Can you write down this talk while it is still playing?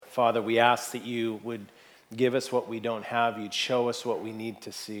Father, we ask that you would give us what we don't have. You'd show us what we need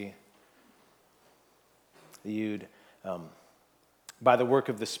to see. That you'd, by the work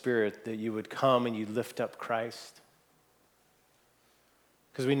of the Spirit, that you would come and you'd lift up Christ.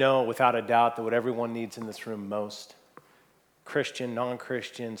 Because we know without a doubt that what everyone needs in this room most, Christian,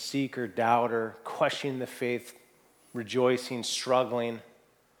 non-Christian, seeker, doubter, questioning the faith, rejoicing, struggling,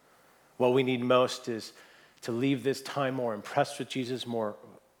 what we need most is to leave this time more impressed with Jesus, more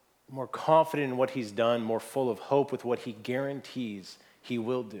confident in what he's done, more full of hope with what he guarantees he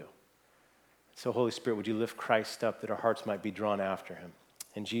will do. So Holy Spirit, would you lift Christ up that our hearts might be drawn after him?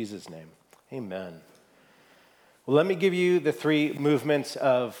 In Jesus' name, amen. Well, let me give you the three movements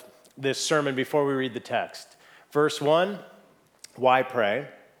of this sermon before we read the text. Verse 1, why pray?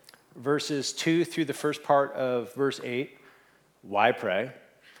 Verses 2 through the first part of verse 8, why pray?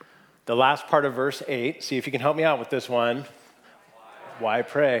 The last part of verse 8, see if you can help me out with this one. Why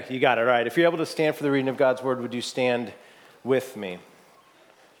pray? You got it, right. If you're able to stand for the reading of God's word, would you stand with me?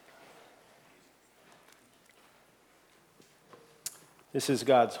 This is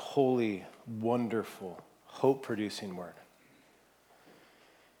God's holy, wonderful, hope-producing word.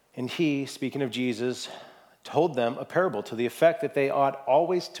 And he, speaking of Jesus, told them a parable to the effect that they ought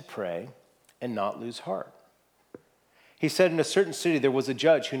always to pray and not lose heart. He said, in a certain city there was a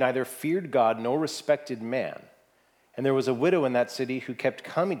judge who neither feared God nor respected man. And there was a widow in that city who kept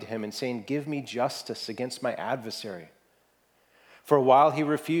coming to him and saying, give me justice against my adversary. For a while he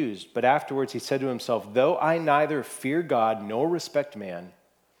refused, but afterwards he said to himself, though I neither fear God nor respect man,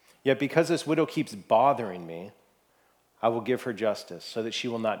 yet because this widow keeps bothering me, I will give her justice so that she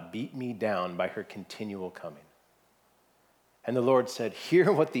will not beat me down by her continual coming. And the Lord said,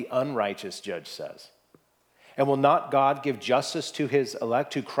 hear what the unrighteous judge says. And will not God give justice to his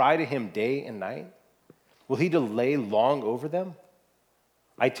elect who cry to him day and night? Will he delay long over them?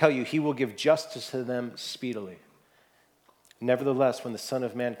 I tell you, he will give justice to them speedily. Nevertheless, when the Son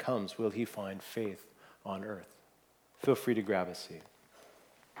of Man comes, will he find faith on earth? Feel free to grab a seat.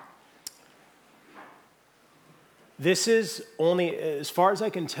 This is only, as far as I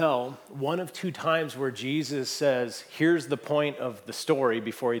can tell, one of two times where Jesus says, here's the point of the story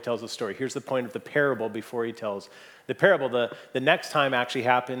before he tells the story. Here's the point of the parable before he tells the parable. The next time actually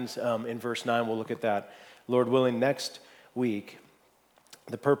happens in verse 9. We'll look at that, Lord willing, next week.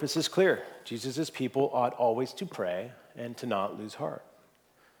 The purpose is clear. Jesus' people ought always to pray and to not lose heart.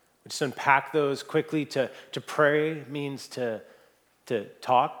 We just unpack those quickly. To pray means to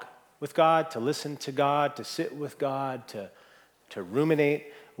talk with God, to listen to God, to sit with God, to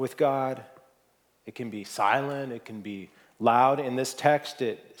ruminate with God. It can be silent, it can be loud. In this text,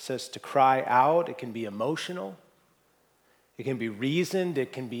 it says to cry out. It can be emotional. It can be reasoned.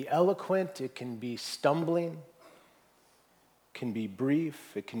 It can be eloquent. It can be stumbling. It can be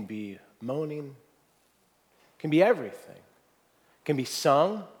brief. It can be moaning. It can be everything. It can be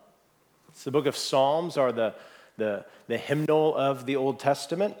sung. It's the book of Psalms are the hymnal of the Old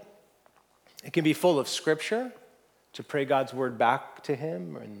Testament. It can be full of scripture, to pray God's word back to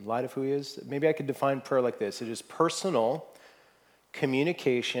him in light of who he is. Maybe I could define prayer like this. It is personal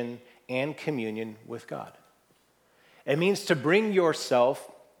communication and communion with God. It means to bring yourself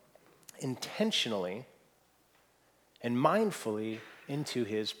intentionally and mindfully into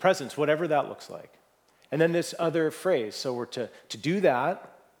his presence, whatever that looks like. And then this other phrase, so we're to do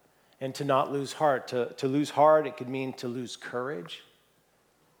that and to not lose heart. To lose heart, it could mean to lose courage,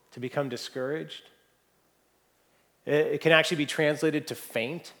 to become discouraged. It can actually be translated to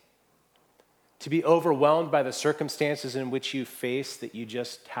faint, to be overwhelmed by the circumstances in which you face that you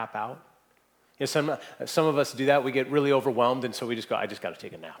just tap out. You know, some of us do that. We get really overwhelmed, and so we just go, I just got to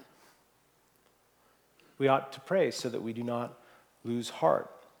take a nap. We ought to pray so that we do not lose heart.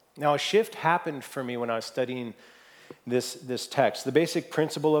 Now, a shift happened for me when I was studying this text. The basic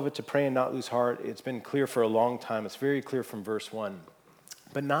principle of it, to pray and not lose heart, it's been clear for a long time. It's very clear from verse 1.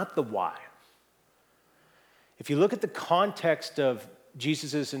 But not the why. If you look at the context of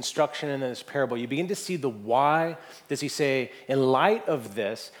Jesus' instruction in this parable, you begin to see the why. Does he say, in light of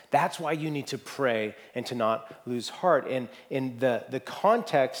this, that's why you need to pray and to not lose heart. And the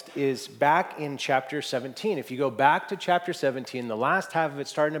context is back in chapter 17. If you go back to chapter 17, the last half of it,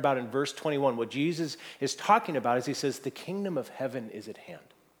 starting about in verse 21, what Jesus is talking about is he says, the kingdom of heaven is at hand.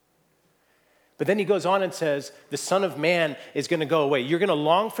 But then he goes on and says, the Son of Man is going to go away. You're going to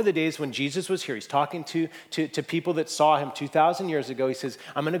long for the days when Jesus was here. He's talking to people that saw him 2,000 years ago. He says,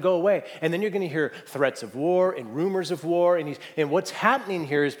 I'm going to go away. And then you're going to hear threats of war and rumors of war. And what's happening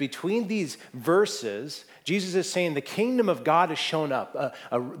here is between these verses, Jesus is saying the kingdom of God has shown up.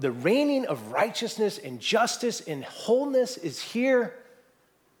 The reigning of righteousness and justice and wholeness is here.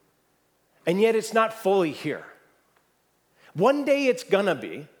 And yet it's not fully here. One day it's gonna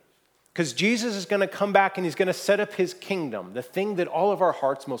be, because Jesus is gonna come back and he's gonna set up his kingdom, the thing that all of our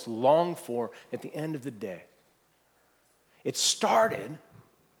hearts most long for at the end of the day. It started,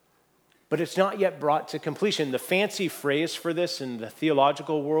 but it's not yet brought to completion. The fancy phrase for this in the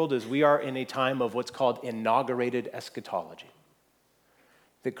theological world is we are in a time of what's called inaugurated eschatology.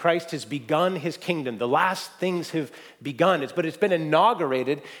 That Christ has begun his kingdom. The last things have begun, but it's been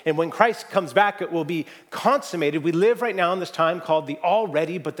inaugurated, and when Christ comes back, it will be consummated. We live right now in this time called the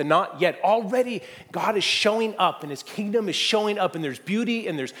already, but the not yet. Already, God is showing up, and his kingdom is showing up, and there's beauty,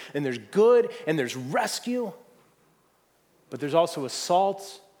 and there's good, and there's rescue. But there's also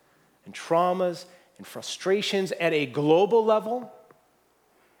assaults, and traumas, and frustrations at a global level,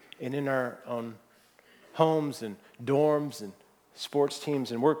 and in our own homes, and dorms, and sports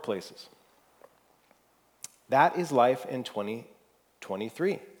teams, and workplaces. That is life in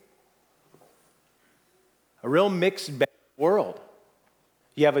 2023. A real mixed bag world.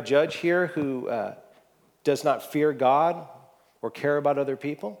 You have a judge here who does not fear God or care about other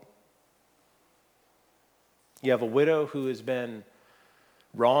people. You have a widow who has been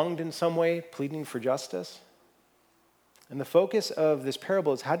wronged in some way, pleading for justice. And the focus of this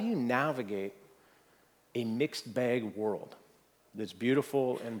parable is how do you navigate a mixed bag world that's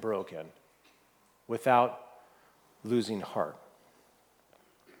beautiful and broken without losing heart?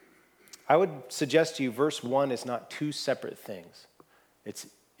 I would suggest to you verse 1 is not two separate things.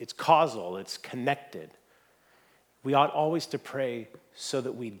 It's causal, it's connected. We ought always to pray so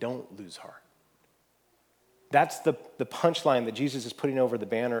that we don't lose heart. That's the punchline that Jesus is putting over the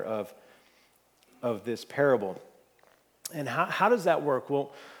banner of this parable. And how does that work?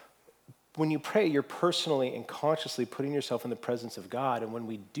 Well, when you pray, you're personally and consciously putting yourself in the presence of God. And when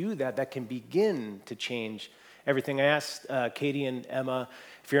we do that, that can begin to change everything. I asked Katie and Emma,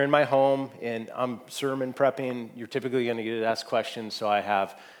 if you're in my home and I'm sermon prepping, you're typically going to get asked questions, so I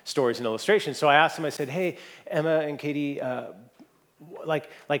have stories and illustrations. So I asked them, I said, hey, Emma and Katie,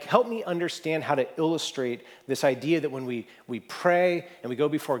 help me understand how to illustrate this idea that when we pray and we go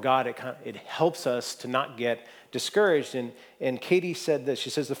before God, it helps us to not get discouraged. And Katie said this. She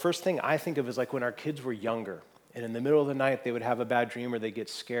says, the first thing I think of is like when our kids were younger, and in the middle of the night, they would have a bad dream or they get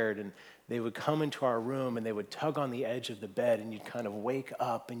scared, and they would come into our room and they would tug on the edge of the bed, and you'd kind of wake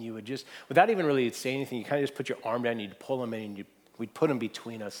up, and you would just, without even really saying anything, you kind of just put your arm down, and you'd pull them in, and we'd put them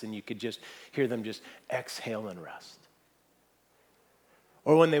between us, and you could just hear them just exhale and rest.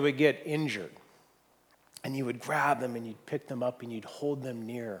 Or when they would get injured, and you would grab them and you'd pick them up and you'd hold them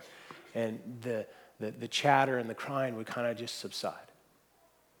near, and the chatter and the crying would kind of just subside.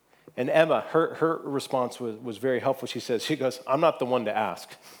 And Emma, her response was very helpful. She goes, I'm not the one to ask.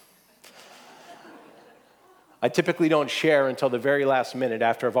 I typically don't share until the very last minute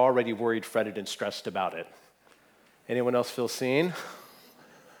after I've already worried, fretted, and stressed about it. Anyone else feel seen?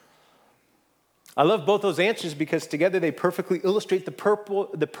 I love both those answers because together they perfectly illustrate the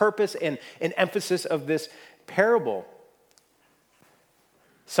purpose and emphasis of this parable.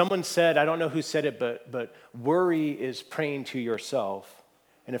 Someone said, I don't know who said it, but worry is praying to yourself.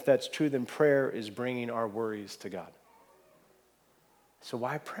 And if that's true, then prayer is bringing our worries to God. So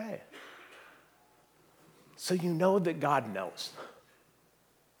why pray? So you know that God knows.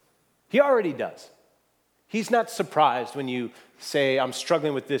 He already does. He's not surprised when you say, I'm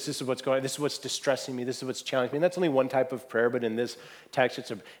struggling with this is what's going on, this is what's distressing me, this is what's challenging me. And that's only one type of prayer, but in this text,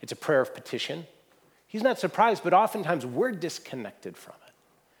 it's a prayer of petition. He's not surprised, but oftentimes we're disconnected from it.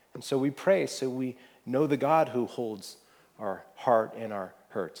 And so we pray so we know the God who holds our heart and our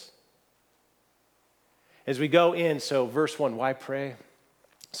hurts. As we go in, so verse 1, why pray?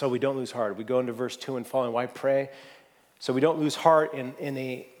 So we don't lose heart. We go into verse 2 and following, why pray? So we don't lose heart in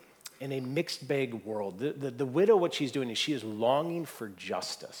a mixed bag world. The widow, what she's doing is she is longing for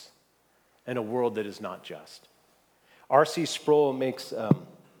justice in a world that is not just. R.C. Sproul makes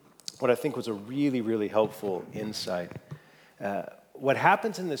what I think was a really, really helpful insight. What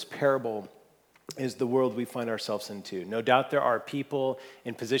happens in this parable is the world we find ourselves into. No doubt there are people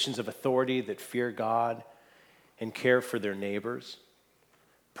in positions of authority that fear God and care for their neighbors.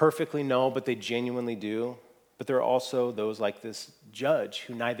 Perfectly no, but they genuinely do. But there are also those like this judge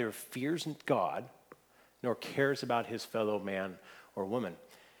who neither fears God nor cares about his fellow man or woman.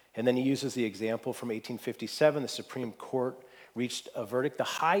 And then he uses the example from 1857. The Supreme Court reached a verdict, the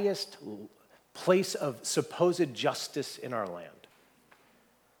highest place of supposed justice in our land.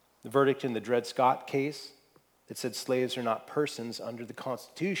 The verdict in the Dred Scott case that said slaves are not persons under the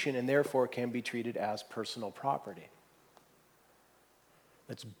Constitution and therefore can be treated as personal property.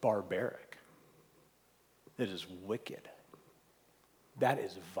 That's barbaric. That is wicked. That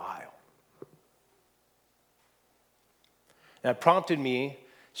is vile. And that prompted me,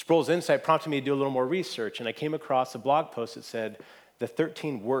 Sproul's insight prompted me to do a little more research, and I came across a blog post that said, the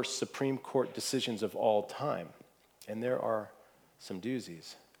 13 worst Supreme Court decisions of all time. And there are some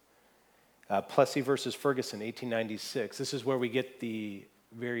doozies. Plessy versus Ferguson, 1896. This is where we get the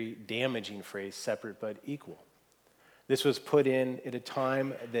very damaging phrase, separate but equal. This was put in at a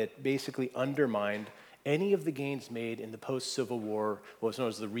time that basically undermined any of the gains made in the post-Civil War, what was known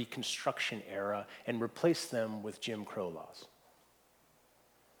as the Reconstruction era, and replaced them with Jim Crow laws.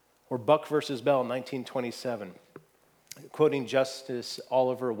 Or Buck versus Bell, 1927, quoting Justice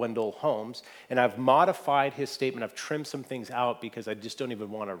Oliver Wendell Holmes, and I've modified his statement. I've trimmed some things out because I just don't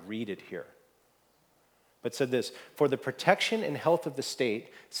even want to read it here. But said this, for the protection and health of the state,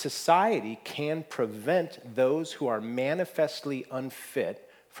 society can prevent those who are manifestly unfit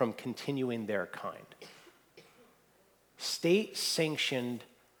from continuing their kind. State-sanctioned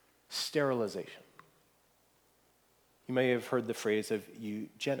sterilization. You may have heard the phrase of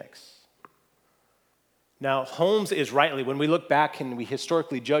eugenics. Now, Holmes is rightly, when we look back and we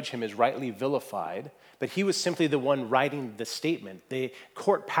historically judge him, is rightly vilified, but he was simply the one writing the statement. The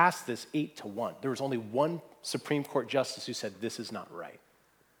court passed this 8-1. There was only one Supreme Court justice who said this is not right.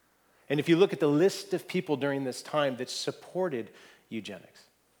 And if you look at the list of people during this time that supported eugenics,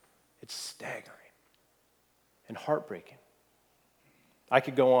 it's staggering and heartbreaking. I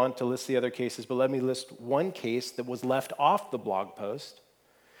could go on to list the other cases, but let me list one case that was left off the blog post.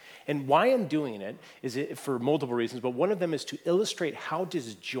 And why I'm doing it is for multiple reasons, but one of them is to illustrate how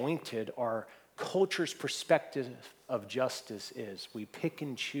disjointed our culture's perspective of justice is. We pick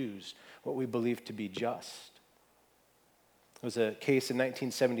and choose what we believe to be just. There was a case in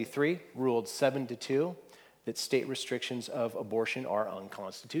 1973, ruled 7-2, that state restrictions of abortion are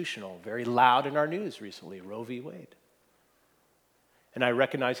unconstitutional. Very loud in our news recently, Roe v. Wade. And I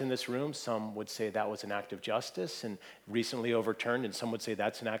recognize in this room, some would say that was an act of justice and recently overturned, and some would say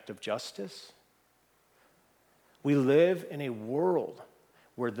that's an act of justice. We live in a world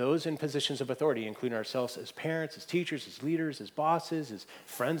where those in positions of authority, including ourselves as parents, as teachers, as leaders, as bosses, as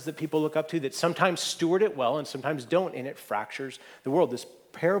friends that people look up to, that sometimes steward it well and sometimes don't, and it fractures the world. This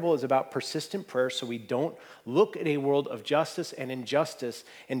parable is about persistent prayer so we don't look at a world of justice and injustice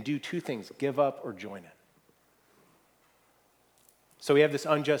and do two things, give up or join it. So we have this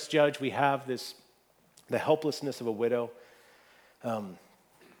unjust judge, we have the helplessness of a widow.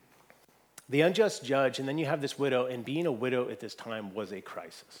 The unjust judge, and then you have this widow, and being a widow at this time was a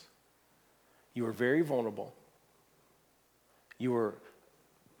crisis. You were very vulnerable. You were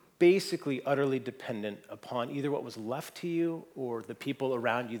basically utterly dependent upon either what was left to you or the people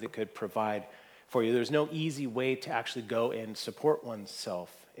around you that could provide for you. There's no easy way to actually go and support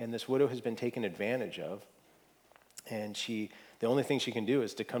oneself. And this widow has been taken advantage of. And the only thing she can do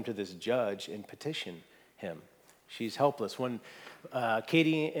is to come to this judge and petition him. She's helpless. When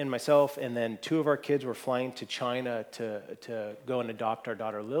Katie and myself and then two of our kids were flying to China to go and adopt our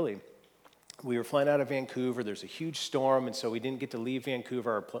daughter Lily, we were flying out of Vancouver. There's a huge storm, and so we didn't get to leave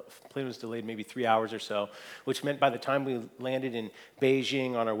Vancouver. Our plane was delayed maybe 3 hours or so, which meant by the time we landed in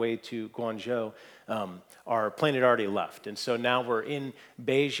Beijing on our way to Guangzhou, our plane had already left. And so now we're in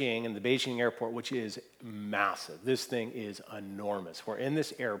Beijing, in the Beijing airport, which is massive. This thing is enormous. We're in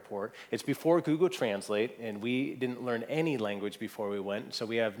this airport. It's before Google Translate, and we didn't learn any language before we went, so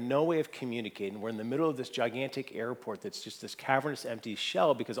we have no way of communicating. We're in the middle of this gigantic airport that's just this cavernous, empty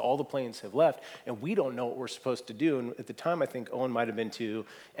shell because all the planes have left, and we don't know what we're supposed to do. And at the time, I think Owen might have been 2,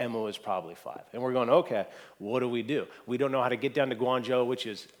 Emma was probably 5. And we're going, okay, what do? We don't know how to get down to Guangzhou, which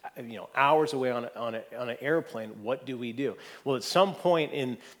is hours away on an airplane. What do we do? Well, at some point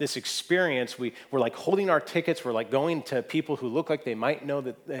in this experience, we're like holding our tickets. We're like going to people who look like they might know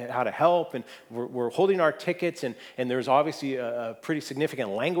how to help, and we're holding our tickets, and there's obviously a pretty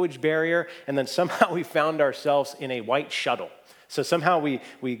significant language barrier, and then somehow we found ourselves in a white shuttle. So somehow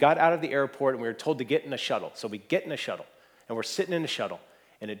we got out of the airport, and we were told to get in a shuttle. So we get in a shuttle, and we're sitting in a shuttle,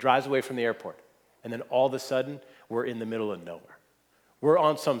 and it drives away from the airport, and then all of a sudden, we're in the middle of nowhere. We're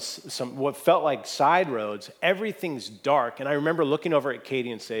on some what felt like side roads. Everything's dark. And I remember looking over at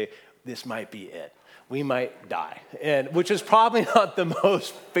Katie and say, this might be it. We might die. And which is probably not the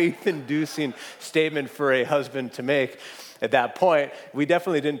most faith-inducing statement for a husband to make at that point. We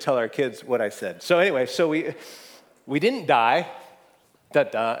definitely didn't tell our kids what I said. So anyway, we didn't die.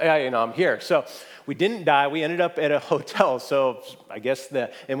 I'm here. So we didn't die. We ended up at a hotel. So I guess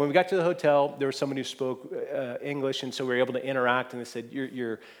and when we got to the hotel, there was somebody who spoke English, and so we were able to interact. And they said,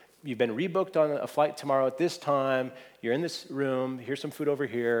 "You're you've been rebooked on a flight tomorrow at this time. You're in this room. Here's some food over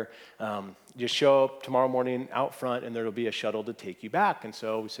here. Just show up tomorrow morning out front, and there will be a shuttle to take you back. And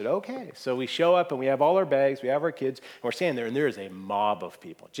so we said, okay. So we show up, and we have all our bags. We have our kids, and we're standing there, and there is a mob of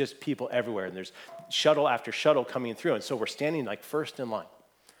people, just people everywhere. And there's shuttle after shuttle coming through. And so we're standing like first in line,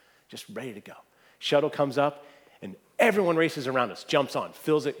 just ready to go. Shuttle comes up, and everyone races around us, jumps on,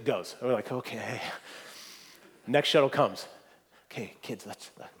 fills it, goes. And we're like, okay. Next shuttle comes. Okay, kids,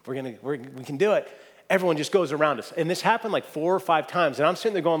 we can do it. Everyone just goes around us. And this happened like 4 or 5 times. And I'm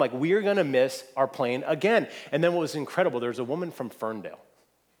sitting there going like, we're going to miss our plane again. And then what was incredible, there was a woman from Ferndale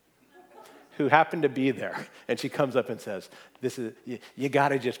who happened to be there. And she comes up and says, you got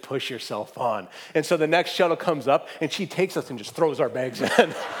to just push yourself on. And so the next shuttle comes up, and she takes us and just throws our bags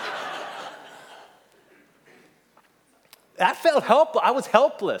in. That felt helpless.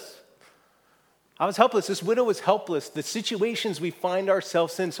 I was helpless. This widow was helpless. The situations we find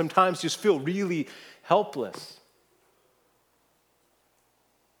ourselves in sometimes just feel really helpless.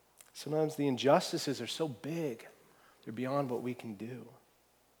 Sometimes the injustices are so big, they're beyond what we can do.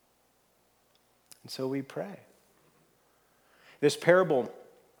 And so we pray. This parable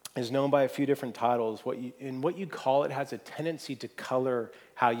is known by a few different titles. What you call it has a tendency to color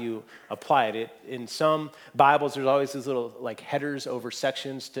how you apply it. In some Bibles, there's always these little like headers over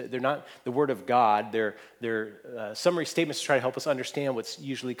sections. They're not the Word of God. They're summary statements to try to help us understand what's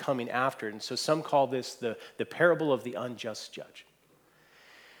usually coming after. And so some call this the parable of the unjust judge.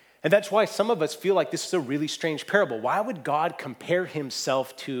 And that's why some of us feel like this is a really strange parable. Why would God compare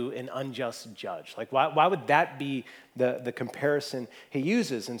himself to an unjust judge? Like, why would that be the comparison he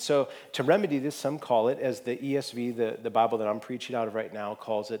uses? And so to remedy this, some call it, as the ESV, the Bible that I'm preaching out of right now,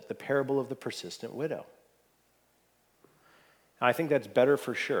 calls it the parable of the persistent widow. I think that's better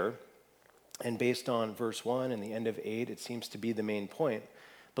for sure. And based on verse 1 and the end of 8, it seems to be the main point.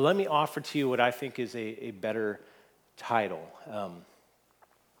 But let me offer to you what I think is a better title.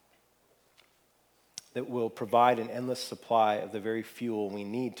 That will provide an endless supply of the very fuel we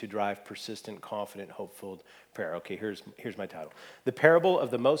need to drive persistent, confident, hope-filled prayer. Okay, here's my title. The parable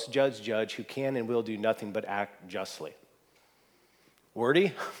of the most judged judge who can and will do nothing but act justly.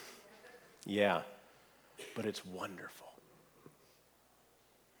 Wordy? Yeah, but it's wonderful.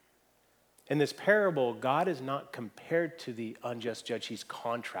 In this parable, God is not compared to the unjust judge, he's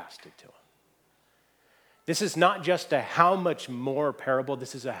contrasted to him. This is not just a how much more parable,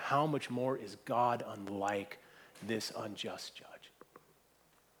 this is a how much more is God unlike this unjust judge.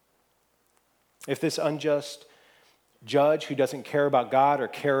 If this unjust judge who doesn't care about God or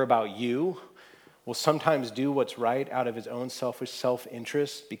care about you will sometimes do what's right out of his own selfish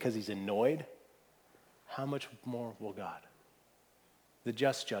self-interest because he's annoyed, how much more will God? The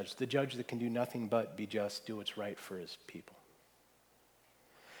just judge, the judge that can do nothing but be just, do what's right for his people.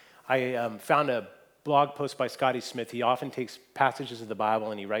 I found a blog post by Scotty Smith. He often takes passages of the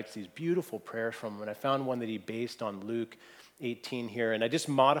Bible and he writes these beautiful prayers from them. And I found one that he based on Luke 18 here. And I just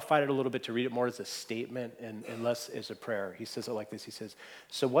modified it a little bit to read it more as a statement and less as a prayer. He says it like this. He says,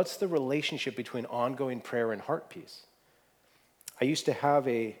 so what's the relationship between ongoing prayer and heart peace? I used to have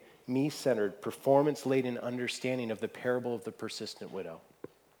a me-centered, performance-laden understanding of the parable of the persistent widow.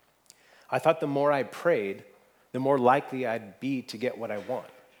 I thought the more I prayed, the more likely I'd be to get what I want.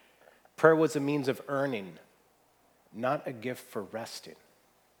 Prayer was a means of earning, not a gift for resting.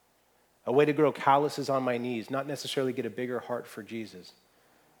 A way to grow calluses on my knees, not necessarily get a bigger heart for Jesus.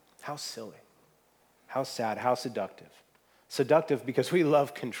 How silly, how sad, how seductive. Seductive because we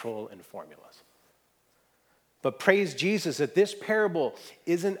love control and formulas. But praise Jesus that this parable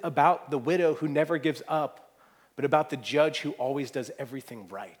isn't about the widow who never gives up, but about the judge who always does everything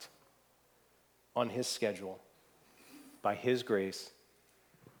right on his schedule, by his grace,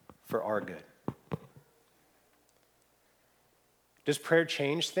 for our good. Does prayer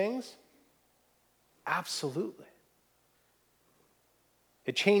change things? Absolutely.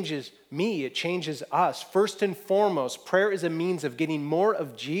 It changes me, it changes us. First and foremost, prayer is a means of getting more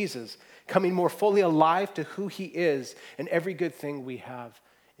of Jesus, coming more fully alive to who he is and every good thing we have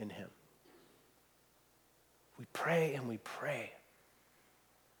in him. We pray and we pray,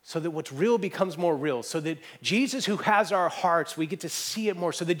 so that what's real becomes more real, so that Jesus who has our hearts, we get to see it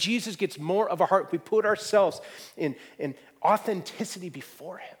more, so that Jesus gets more of our heart. We put ourselves in authenticity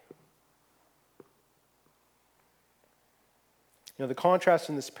before him. You know, the contrast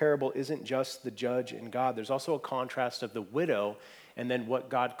in this parable isn't just the judge and God. There's also a contrast of the widow and then what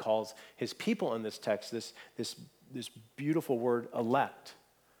God calls his people in this text, this beautiful word, elect.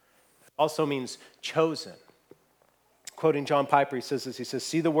 It also means chosen. Quoting John Piper, he says this, he says,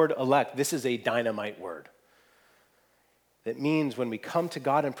 see the word elect, this is a dynamite word. That means when we come to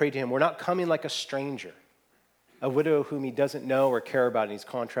God and pray to him, we're not coming like a stranger, a widow whom he doesn't know or care about, and he's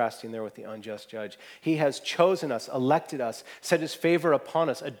contrasting there with the unjust judge. He has chosen us, elected us, set his favor upon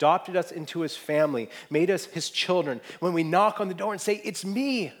us, adopted us into his family, made us his children. When we knock on the door and say, "It's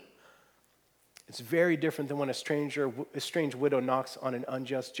me," it's very different than when a strange widow knocks on an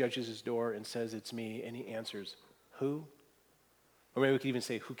unjust judge's door and says, "It's me," and he answers, "Who?" Or maybe we could even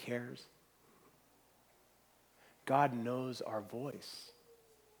say, "Who cares?" God knows our voice.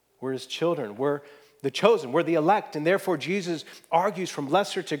 We're his children. We're the chosen, we're the elect, and therefore Jesus argues from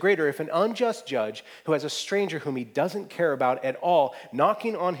lesser to greater. If an unjust judge who has a stranger whom he doesn't care about at all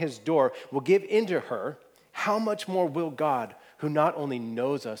knocking on his door will give in to her, how much more will God, who not only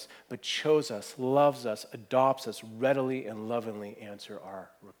knows us, but chose us, loves us, adopts us, readily and lovingly answer our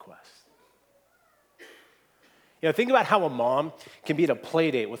requests? Think about how a mom can be at a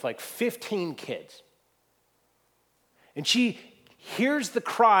play date with like 15 kids, and she hears the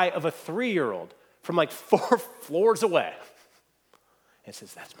cry of a 3-year-old from like 4 floors away and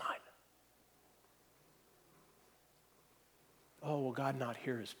says, "That's mine." Oh, will God not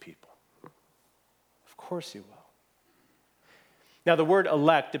hear his people? Of course he will. Now, the word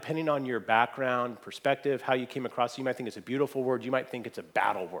elect, depending on your background, perspective, how you came across it, you might think it's a beautiful word, you might think it's a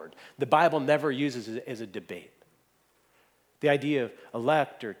battle word. The Bible never uses it as a debate. The idea of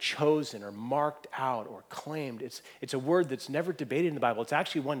elect or chosen or marked out or claimed, it's a word that's never debated in the Bible. It's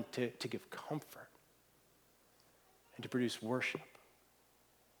actually one to give comfort and to produce worship.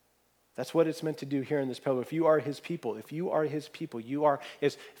 That's what it's meant to do here in this parable. If you are his people, you are,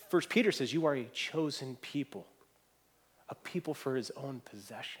 as 1 Peter says, you are a chosen people, a people for his own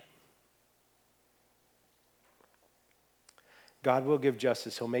possession. God will give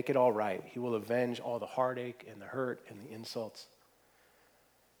justice. He'll make it all right. He will avenge all the heartache and the hurt and the insults.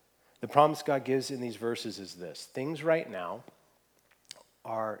 The promise God gives in these verses is this: things right now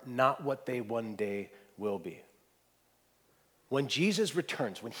are not what they one day will be. When Jesus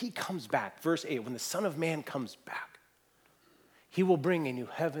returns, when he comes back, verse 8, when the Son of Man comes back, he will bring a new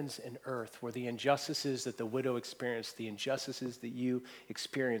heavens and earth where the injustices that the widow experienced, the injustices that you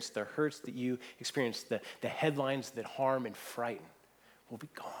experienced, the hurts that you experienced, the headlines that harm and frighten will be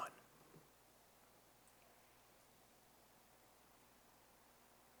gone.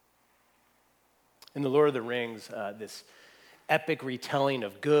 In The Lord of the Rings, this epic retelling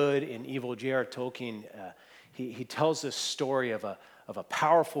of good and evil, J.R. Tolkien, he tells this story of a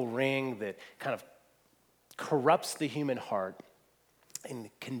powerful ring that kind of corrupts the human heart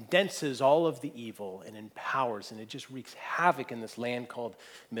and condenses all of the evil and empowers, and it just wreaks havoc in this land called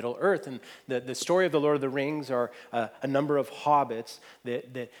Middle Earth. And the story of the Lord of the Rings are a number of hobbits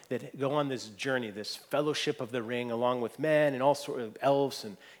that go on this journey, this fellowship of the ring, along with men and all sorts of elves,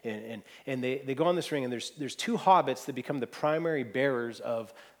 and they go on this ring, and there's 2 hobbits that become the primary bearers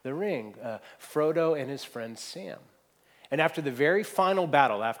of the ring, Frodo and his friend Sam. And after the very final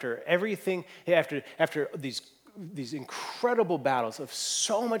battle, after everything, after these incredible battles of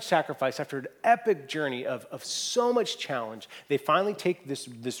so much sacrifice, after an epic journey of so much challenge, they finally take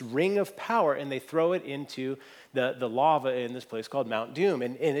this ring of power and they throw it into the lava in this place called Mount Doom.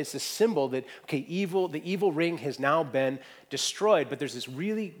 And it's a symbol that, the evil ring has now been destroyed, but there's this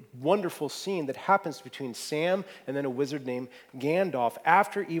really wonderful scene that happens between Sam and then a wizard named Gandalf.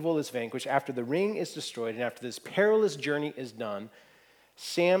 After evil is vanquished, after the ring is destroyed, and after this perilous journey is done,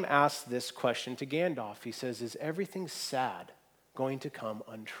 Sam asks this question to Gandalf. He says, "Is everything sad going to come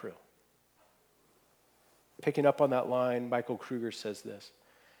untrue?" Picking up on that line, Michael Kruger says this: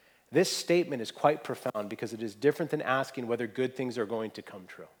 "This statement is quite profound because it is different than asking whether good things are going to come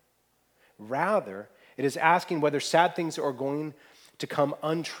true. Rather, it is asking whether sad things are going to come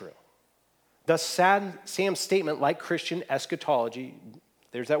untrue. Thus, Sam's statement, like Christian eschatology,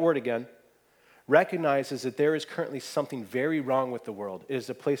 there's that word again, recognizes that there is currently something very wrong with the world. It is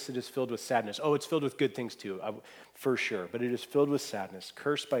a place that is filled with sadness. Oh, it's filled with good things too, for sure, but it is filled with sadness,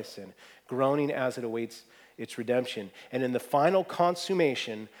 cursed by sin, groaning as it awaits its redemption. And in the final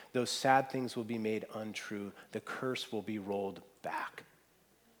consummation, those sad things will be made untrue. The curse will be rolled back,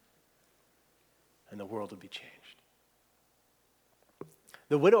 and the world will be changed."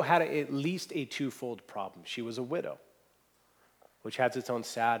 The widow had at least a twofold problem. She was a widow, which has its own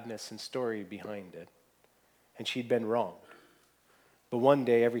sadness and story behind it. And she'd been wronged. But one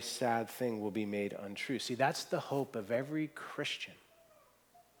day, every sad thing will be made untrue. See, that's the hope of every Christian.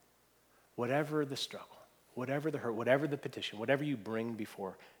 Whatever the struggle, whatever the hurt, whatever the petition, whatever you bring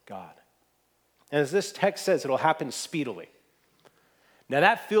before God. And as this text says, it'll happen speedily. Now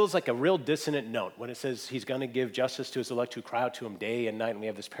that feels like a real dissonant note when it says he's going to give justice to his elect who cry out to him day and night, and we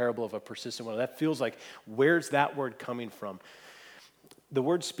have this parable of a persistent one. That feels like, where's that word coming from? The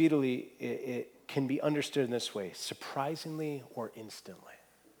word speedily, it can be understood in this way: surprisingly or instantly.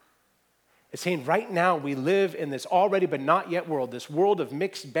 It's saying right now we live in this already but not yet world, this world of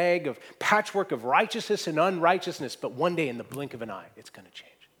mixed bag, of patchwork of righteousness and unrighteousness, but one day in the blink of an eye, it's going to change.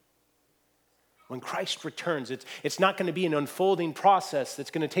 When Christ returns, it's not going to be an unfolding process that's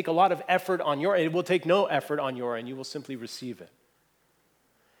going to take a lot of effort on your end. It will take no effort on your end. You will simply receive it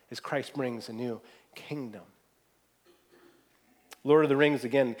as Christ brings a new kingdom. Lord of the Rings,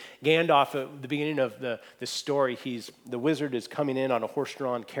 again, Gandalf, at the beginning of the story, the wizard is coming in on a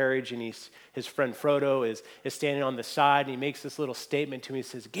horse-drawn carriage, and his friend Frodo is standing on the side, and he makes this little statement to him. He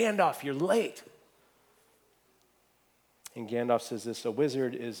says, "Gandalf, you're late." And Gandalf says this: "A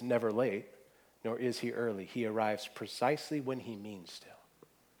wizard is never late, nor is he early. He arrives precisely when he means to."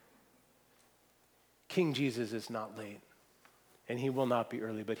 King Jesus is not late, and he will not be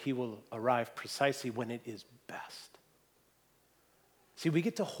early, but he will arrive precisely when it is best. See, we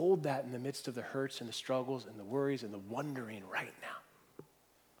get to hold that in the midst of the hurts and the struggles and the worries and the wondering right now.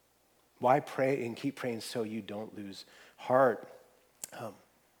 Why pray and keep praying so you don't lose heart?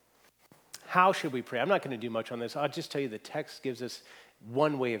 How should we pray? I'm not going to do much on this. I'll just tell you the text gives us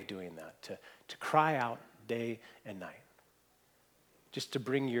one way of doing that, to cry out day and night. Just to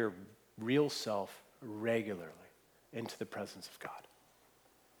bring your real self regularly into the presence of God,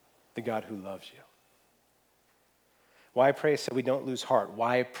 the God who loves you. Why pray so we don't lose heart?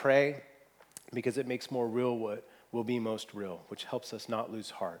 Why pray? Because it makes more real what will be most real, which helps us not lose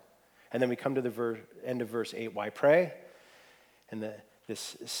heart. And then we come to the end of verse 8. Why pray? And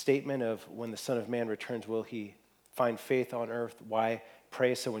this statement of when the Son of Man returns, will he find faith on earth? Why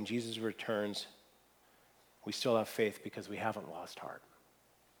pray? So when Jesus returns, we still have faith because we haven't lost heart.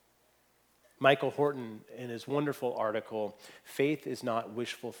 Michael Horton, in his wonderful article, "Faith is not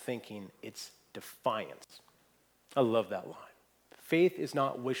wishful thinking, it's defiance." I love that line. Faith is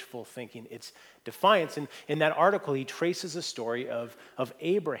not wishful thinking, it's defiance. And in that article, he traces a story of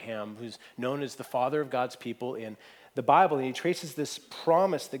Abraham, who's known as the father of God's people in the Bible. And he traces this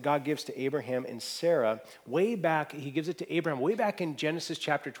promise that God gives to Abraham and Sarah way back. He gives it to Abraham way back in Genesis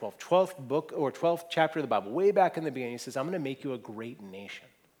chapter 12, 12th book or 12th chapter of the Bible, way back in the beginning. He says, "I'm going to make you a great nation."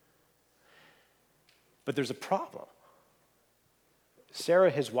 But there's a problem.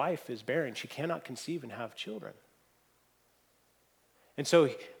 Sarah, his wife, is barren. She cannot conceive and have children. And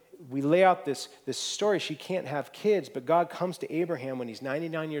so we lay out this story. She can't have kids, but God comes to Abraham when he's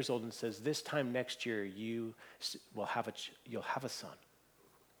 99 years old and says, "This time next year you'll have a son."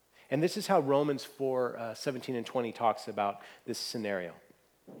 And this is how Romans 4:17 and 20 talks about this scenario.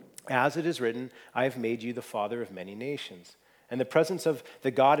 "As it is written, I have made you the father of many nations. And the presence of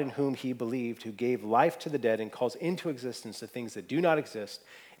the God in whom he believed, who gave life to the dead and calls into existence the things that do not exist,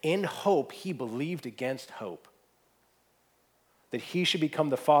 in hope he believed against hope, that he should become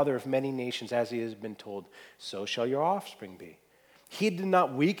the father of many nations, as he has been told, so shall your offspring be. He did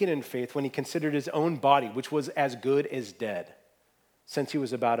not weaken in faith when he considered his own body, which was as good as dead, since he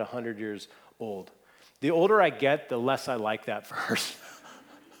was about 100 years old." The older I get, the less I like that verse.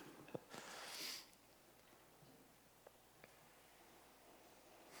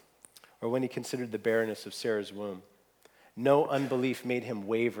 Or when he considered the barrenness of Sarah's womb. No unbelief made him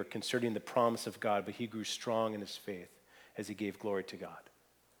waver concerning the promise of God, but he grew strong in his faith as he gave glory to God.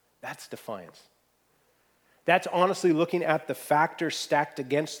 That's defiance. That's honestly looking at the factors stacked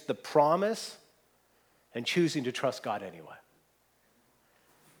against the promise and choosing to trust God anyway.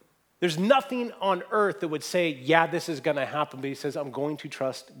 There's nothing on earth that would say, yeah, this is going to happen, but he says, I'm going to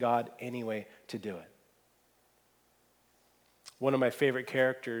trust God anyway to do it. One of my favorite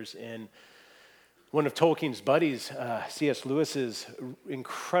characters in one of Tolkien's buddies, C.S. Lewis's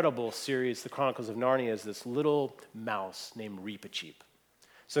incredible series, The Chronicles of Narnia, is this little mouse named Reepicheep.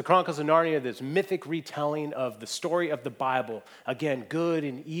 So the Chronicles of Narnia, this mythic retelling of the story of the Bible. Again, good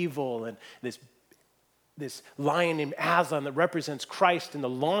and evil, and this lion named Aslan that represents Christ and the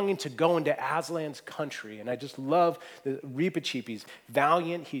longing to go into Aslan's country. And I just love the Reepicheep. He's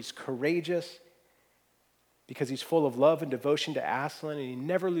valiant, he's courageous, because he's full of love and devotion to Aslan, and he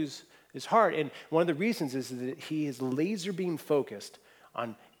never loses his heart. And one of the reasons is that he is laser beam focused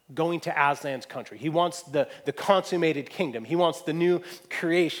on going to Aslan's country. He wants the consummated kingdom. He wants the new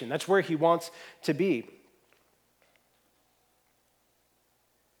creation. That's where he wants to be.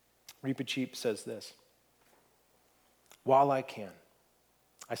 Reepicheep says this: "While I can,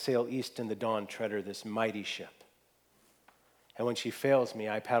 I sail east in the dawn treader this mighty ship. And when she fails me,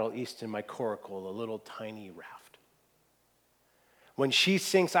 I paddle east in my coracle, a little tiny raft. When she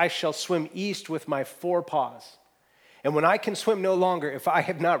sinks, I shall swim east with my forepaws. And when I can swim no longer, if I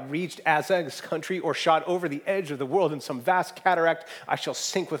have not reached Azag's country or shot over the edge of the world in some vast cataract, I shall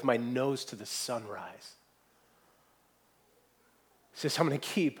sink with my nose to the sunrise. He says, I'm going to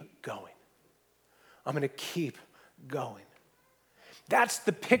keep going. I'm going to keep going. That's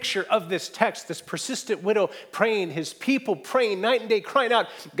the picture of this text, this persistent widow praying, his people praying night and day, crying out,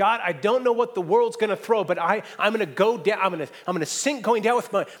 God, I don't know what the world's going to throw, but I'm going to go down. I'm going to sink going down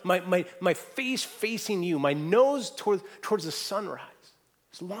with my face facing you, my nose towards the sunrise,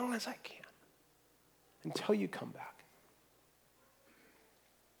 as long as I can, until you come back.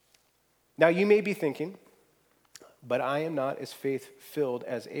 Now, you may be thinking, but I am not as faith-filled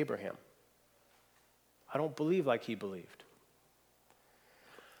as Abraham. I don't believe like he believed.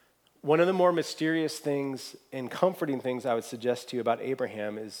 One of the more mysterious things and comforting things I would suggest to you about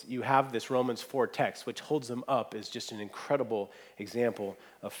Abraham is you have this Romans 4 text, which holds him up as just an incredible example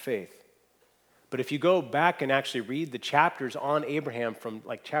of faith. But if you go back and actually read the chapters on Abraham from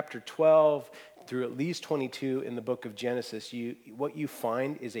like chapter 12 through at least 22 in the book of Genesis, what you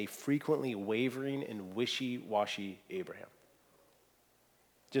find is a frequently wavering and wishy-washy Abraham.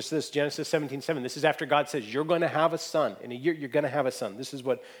 Just this, Genesis 17:7. This is after God says, you're going to have a son. In a year, you're going to have a son. This is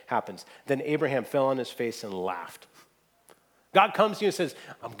what happens. Then Abraham fell on his face and laughed. God comes to you and says,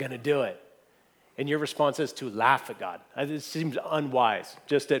 I'm going to do it. And your response is to laugh at God. It seems unwise,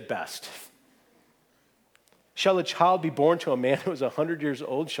 just at best. Shall a child be born to a man who is 100 years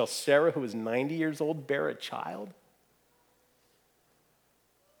old? Shall Sarah, who is 90 years old, bear a child?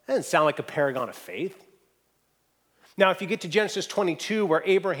 That doesn't sound like a paragon of faith. Now, if you get to Genesis 22, where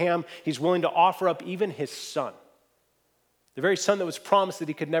Abraham, he's willing to offer up even his son, the very son that was promised that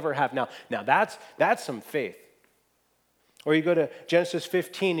he could never have. Now that's some faith. Or you go to Genesis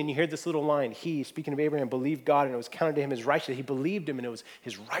 15 and you hear this little line, he, speaking of Abraham, believed God and it was counted to him as righteous. He believed him and it was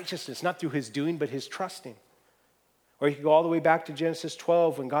his righteousness, not through his doing, but his trusting. Or you could go all the way back to Genesis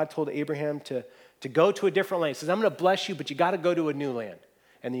 12 when God told Abraham to go to a different land. He says, I'm going to bless you, but you got to go to a new land.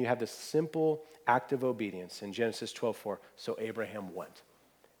 And then you have this simple act of obedience in Genesis 12:4. So Abraham went,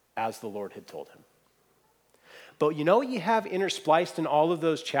 as the Lord had told him. But you know what you have interspliced in all of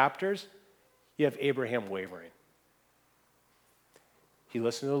those chapters? You have Abraham wavering. He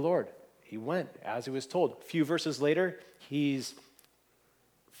listened to the Lord. He went as he was told. A few verses later, he's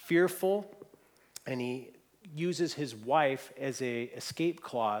fearful, and he uses his wife as an escape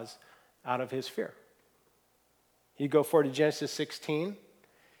clause out of his fear. You go forward to Genesis 16.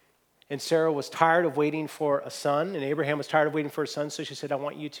 And Sarah was tired of waiting for a son, and Abraham was tired of waiting for a son, so she said, I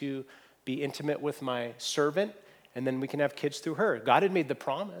want you to be intimate with my servant, and then we can have kids through her. God had made the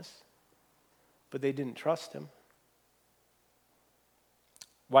promise, but they didn't trust him.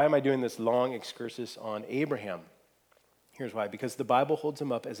 Why am I doing this long excursus on Abraham? Here's why. Because the Bible holds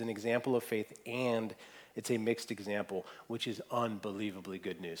him up as an example of faith, and it's a mixed example, which is unbelievably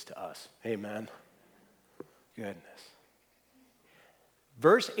good news to us. Amen. Goodness.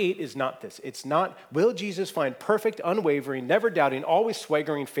 Verse 8 is not this. It's not, will Jesus find perfect, unwavering, never doubting, always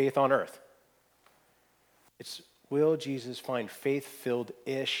swaggering faith on earth? It's, will Jesus find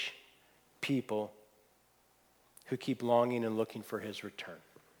faith-filled-ish people who keep longing and looking for his return?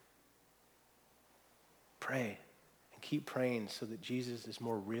 Pray and keep praying so that Jesus is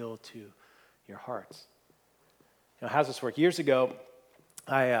more real to your hearts. Now, how does this work? Years ago,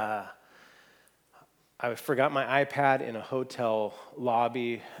 I forgot my iPad in a hotel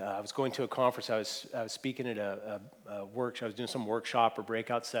lobby. I was going to a conference. I was speaking at a workshop. I was doing some workshop or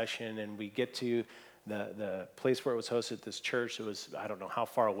breakout session, and we get to the place where it was hosted, this church. It was, I don't know how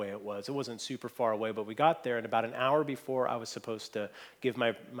far away it was. It wasn't super far away, but we got there, and about an hour before I was supposed to give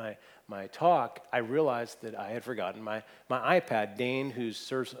my talk, I realized that I had forgotten my iPad. Dane, who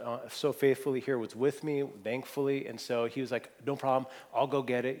serves so faithfully here, was with me, thankfully, and so he was like, no problem, I'll go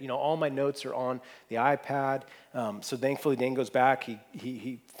get it. You know, all my notes are on the iPad, so thankfully Dane goes back,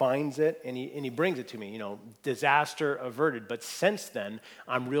 he finds it, and he brings it to me, you know, disaster averted. But since then,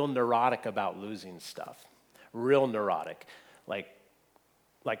 I'm real neurotic about losing stuff, real neurotic,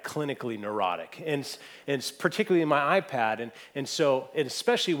 like clinically neurotic, and particularly in my iPad, and so, and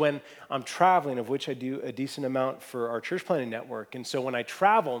especially when I'm traveling, of which I do a decent amount for our church planting network, and so when I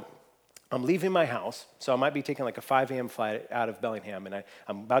travel, I'm leaving my house, so I might be taking like a 5 a.m. flight out of Bellingham, and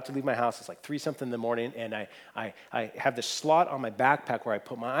I'm about to leave my house. It's like 3-something in the morning, and I have this slot on my backpack where I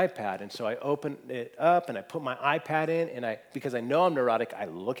put my iPad, and so I open it up, and I put my iPad in, and because I know I'm neurotic, I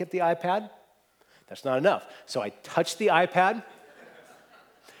look at the iPad. That's not enough. So I touch the iPad,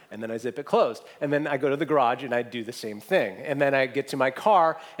 and then I zip it closed. And then I go to the garage and I do the same thing. And then I get to my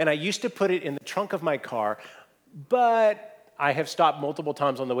car, and I used to put it in the trunk of my car, but I have stopped multiple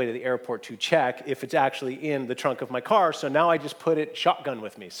times on the way to the airport to check if it's actually in the trunk of my car. So now I just put it shotgun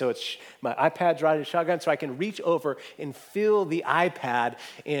with me. So it's my iPad's right in shotgun, so I can reach over and feel the iPad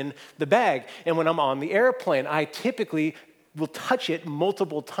in the bag. And when I'm on the airplane, I typically will touch it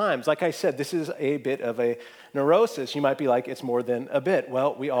multiple times. Like I said, this is a bit of a neurosis. You might be like, it's more than a bit.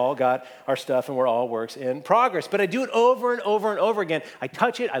 Well, we all got our stuff and we're all works in progress. But I do it over and over and over again. I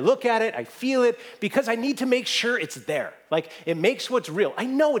touch it, I look at it, I feel it, because I need to make sure it's there. Like, it makes what's real. I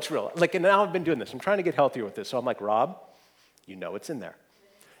know it's real. Like, and now I've been doing this. I'm trying to get healthier with this. So I'm like, Rob, you know it's in there.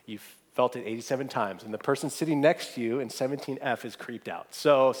 You've felt it 87 times. And the person sitting next to you in 17F is creeped out.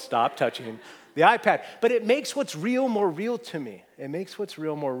 So stop touching the iPad. But it makes what's real more real to me. It makes what's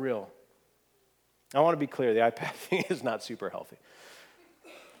real more real. I want to be clear, the iPad thing is not super healthy.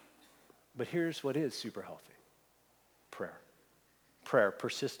 But here's what is super healthy. Prayer. Prayer,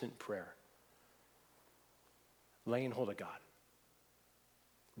 persistent prayer. Laying hold of God.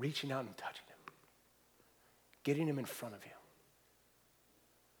 Reaching out and touching him. Getting him in front of you.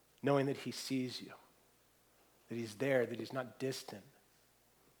 Knowing that he sees you. That he's there, that he's not distant.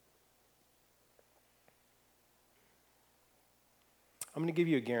 I'm going to give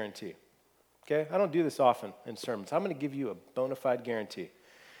you a guarantee, okay? I don't do this often in sermons. I'm going to give you a bona fide guarantee.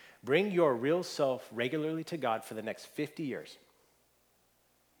 Bring your real self regularly to God for the next 50 years.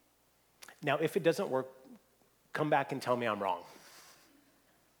 Now, if it doesn't work, come back and tell me I'm wrong.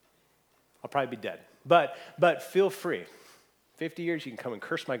 I'll probably be dead. But feel free. 50 years, you can come and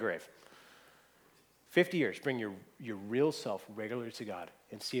curse my grave. 50 years, bring your real self regularly to God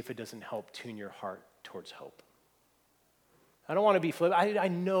and see if it doesn't help tune your heart towards hope. I don't want to be flip. I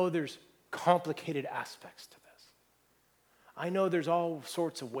know there's complicated aspects to this. I know there's all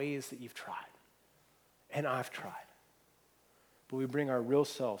sorts of ways that you've tried, and I've tried. But we bring our real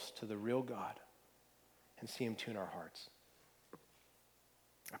selves to the real God and see him tune our hearts.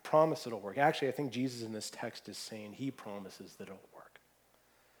 I promise it'll work. Actually, I think Jesus in this text is saying he promises that it'll work.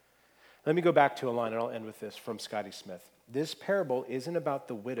 Let me go back to a line, and I'll end with this from Scotty Smith. This parable isn't about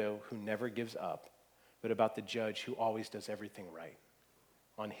the widow who never gives up, but about the judge who always does everything right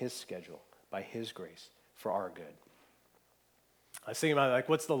on his schedule, by his grace, for our good. I was thinking about, like,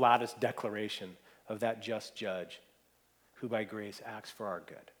 what's the loudest declaration of that just judge who by grace acts for our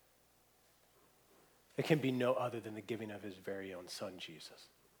good? It can be no other than the giving of his very own son, Jesus.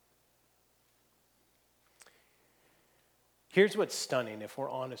 Here's what's stunning. If we're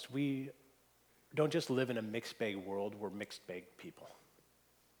honest, we don't just live in a mixed bag world, we're mixed bag people.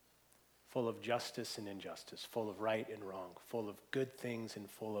 Full of justice and injustice, full of right and wrong, full of good things and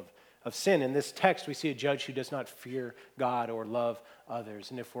full of sin. In this text, we see a judge who does not fear God or love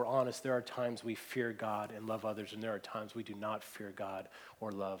others. And if we're honest, there are times we fear God and love others, and there are times we do not fear God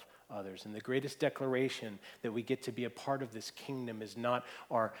or love others. And the greatest declaration that we get to be a part of this kingdom is not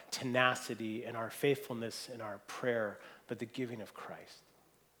our tenacity and our faithfulness and our prayer, but the giving of Christ,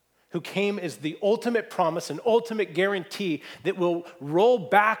 who came as the ultimate promise and ultimate guarantee that will roll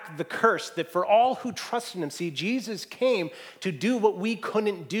back the curse, that for all who trust in him. See, Jesus came to do what we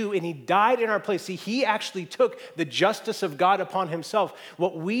couldn't do, and he died in our place. See, he actually took the justice of God upon himself.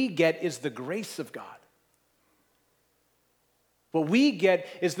 What we get is the grace of God. What we get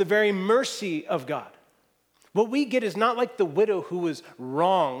is the very mercy of God. What we get is not like the widow who was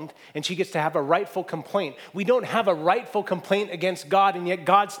wronged and she gets to have a rightful complaint. We don't have a rightful complaint against God, and yet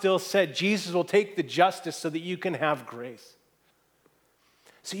God still said Jesus will take the justice so that you can have grace.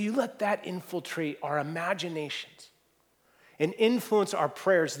 So you let that infiltrate our imaginations and influence our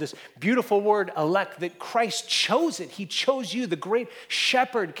prayers. This beautiful word, elect, that Christ chose it. He chose you. The great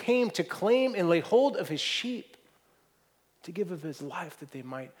shepherd came to claim and lay hold of his sheep, to give of his life that they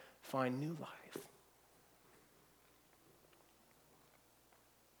might find new life.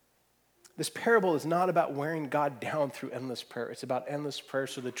 This parable is not about wearing God down through endless prayer. It's about endless prayer,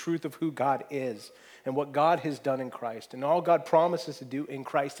 so the truth of who God is and what God has done in Christ. And all God promises to do in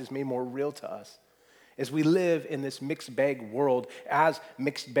Christ is made more real to us as we live in this mixed bag world as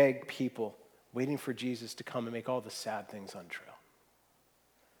mixed bag people, waiting for Jesus to come and make all the sad things untrue.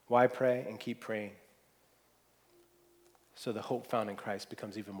 Why pray and keep praying? So the hope found in Christ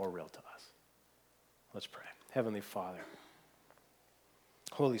becomes even more real to us. Let's pray. Heavenly Father,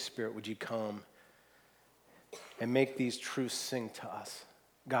 Holy Spirit, would you come and make these truths sing to us?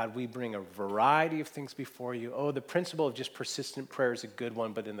 God, we bring a variety of things before you. Oh, the principle of just persistent prayer is a good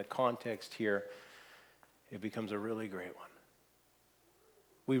one, but in the context here, it becomes a really great one.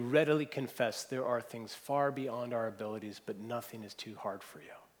 We readily confess there are things far beyond our abilities, but nothing is too hard for you.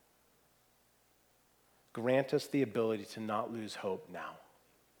 Grant us the ability to not lose hope now.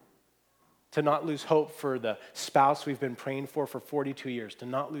 To not lose hope for the spouse we've been praying for 42 years. To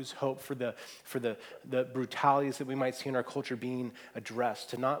not lose hope for the brutalities that we might see in our culture being addressed.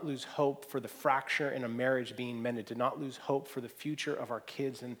 To not lose hope for the fracture in a marriage being mended. To not lose hope for the future of our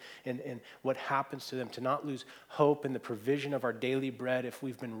kids and what happens to them. To not lose hope in the provision of our daily bread if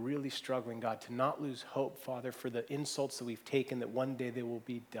we've been really struggling, God. To not lose hope, Father, for the insults that we've taken that one day they will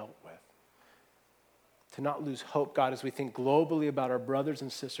be dealt with. To not lose hope, God, as we think globally about our brothers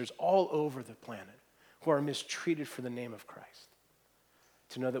and sisters all over the planet who are mistreated for the name of Christ.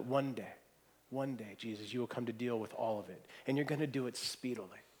 To know that one day, Jesus, you will come to deal with all of it, and you're going to do it speedily.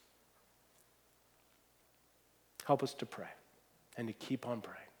 Help us to pray and to keep on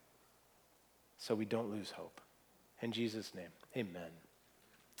praying so we don't lose hope. In Jesus' name, amen.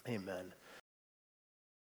 Amen.